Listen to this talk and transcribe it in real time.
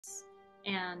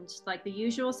and like the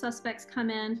usual suspects come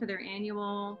in for their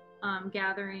annual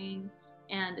gathering,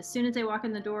 and as soon as they walk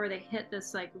in the door, they hit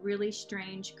this like really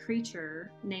strange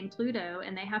creature named Pluto,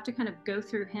 and they have to kind of go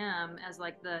through him as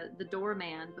like the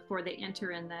doorman before they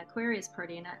enter in the Aquarius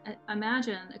party. And I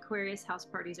imagine Aquarius house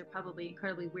parties are probably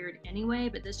incredibly weird anyway,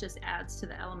 but this just adds to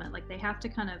the element. Like they have to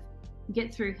kind of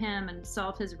get through him and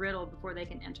solve his riddle before they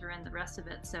can enter in the rest of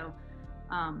it. So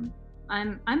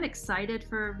I'm excited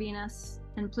for Venus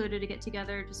and Pluto to get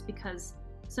together, just because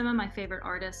some of my favorite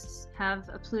artists have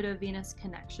a Pluto-Venus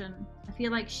connection. I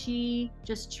feel like she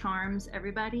just charms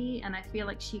everybody, and I feel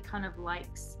like she kind of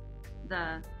likes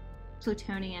the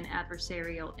Plutonian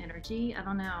adversarial energy. I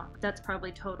don't know, that's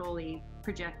probably totally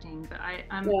projecting, but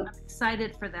I'm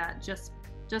excited for that, just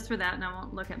for that, and I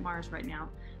won't look at Mars right now.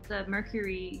 The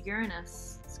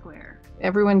Mercury-Uranus square.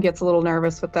 Everyone gets a little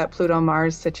nervous with that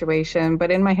Pluto-Mars situation,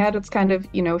 but in my head, it's kind of,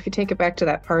 you know, if you take it back to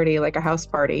that party, like a house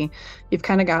party, you've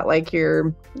kind of got like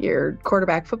your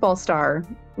quarterback football star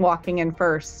walking in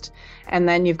first, and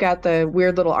then you've got the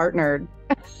weird little art nerd,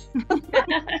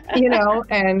 you know,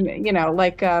 and, you know,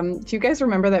 like, do you guys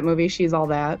remember that movie, She's All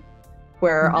That?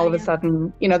 Where all of a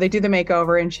sudden, you know, they do the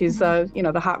makeover and she's, you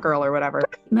know, the hot girl or whatever.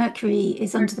 Mercury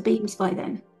is under the beams by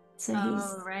then. So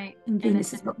oh, right. And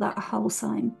Venus has got that whole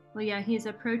sign. Well, yeah, he's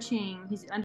under